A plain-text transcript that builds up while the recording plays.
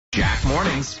Jack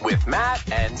Mornings with Matt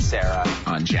and Sarah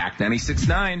on Jack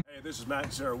 96.9. Hey, this is Matt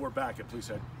and Sarah. We're back at Police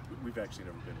Head. We've actually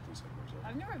never been to Police Headquarters.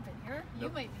 I've never been here. You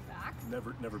might be back.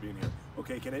 Never been here.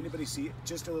 Okay, can anybody see?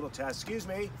 Just a little test. Excuse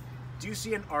me. Do you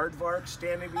see an aardvark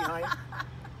standing behind?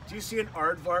 Do you see an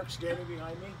aardvark standing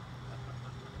behind me?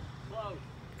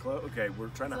 Close. Okay, we're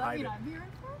trying to hide it. I'm here in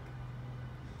Park?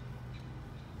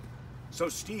 So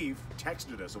Steve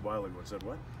texted us a while ago and said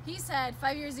what? He said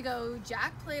 5 years ago,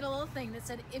 Jack played a little thing that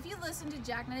said, if you listen to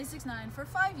Jack 96.9 for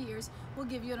 5 years, we'll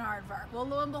give you an aardvark. Well,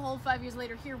 lo and behold, 5 years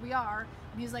later, here we are.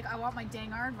 And he's like, I want my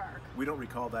dang aardvark. We don't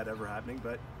recall that ever happening,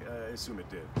 but I assume it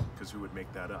did, because who would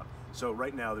make that up? So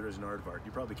right now there is an aardvark.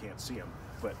 You probably can't see him,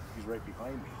 but he's right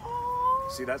behind me. Oh.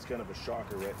 See, that's kind of a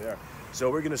shocker right there.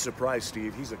 So we're going to surprise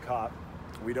Steve. He's a cop.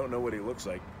 We don't know what he looks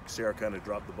like. Sarah kind of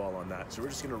dropped the ball on that. So we're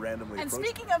just going to randomly And approach.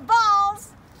 speaking of balls,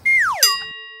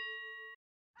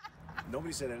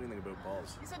 Nobody said anything about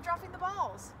balls. you said dropping the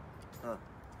balls. Huh.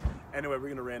 Anyway, we're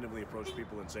going to randomly approach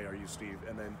people and say, are you Steve?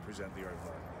 And then present the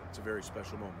aardvark. It's a very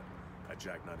special moment at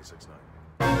Jack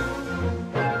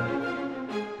 96.9.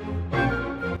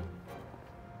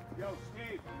 Yo,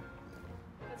 Steve.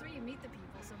 That's where you meet the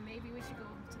people, so maybe we should go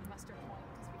to the muster point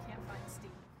because we can't find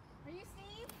Steve. Are you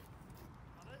Steve?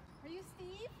 Are you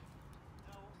Steve?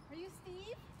 No. Are you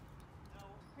Steve? No.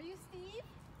 Are you Steve?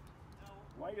 No.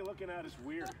 Why are you looking at us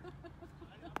weird?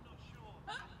 I'm not sure.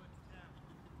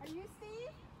 Are you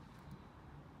Steve?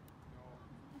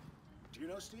 Do you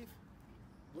know Steve?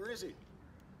 Where is he?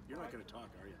 You're not going to talk,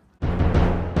 are you?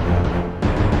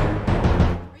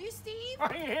 Are you Steve?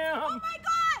 I am! Oh my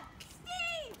God!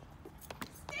 Steve!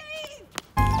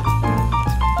 Steve!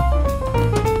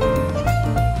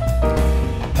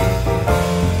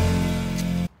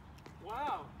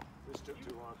 Wow. This took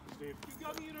too long. Steve, You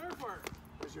got me an aardvark.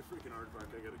 where's your freaking aardvark?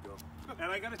 I gotta go.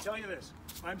 And I gotta tell you this.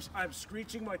 I'm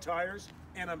screeching my tires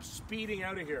and I'm speeding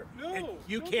out of here. No, And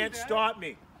you don't can't do that. stop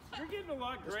me. You're getting a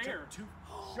lot This grayer. took too.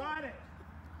 Shot it!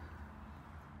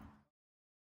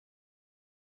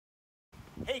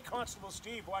 Hey, Constable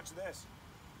Steve, watch this.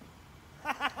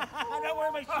 I'm not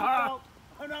wearing my seatbelt.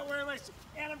 I'm not wearing my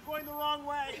and I'm going the wrong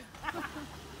way.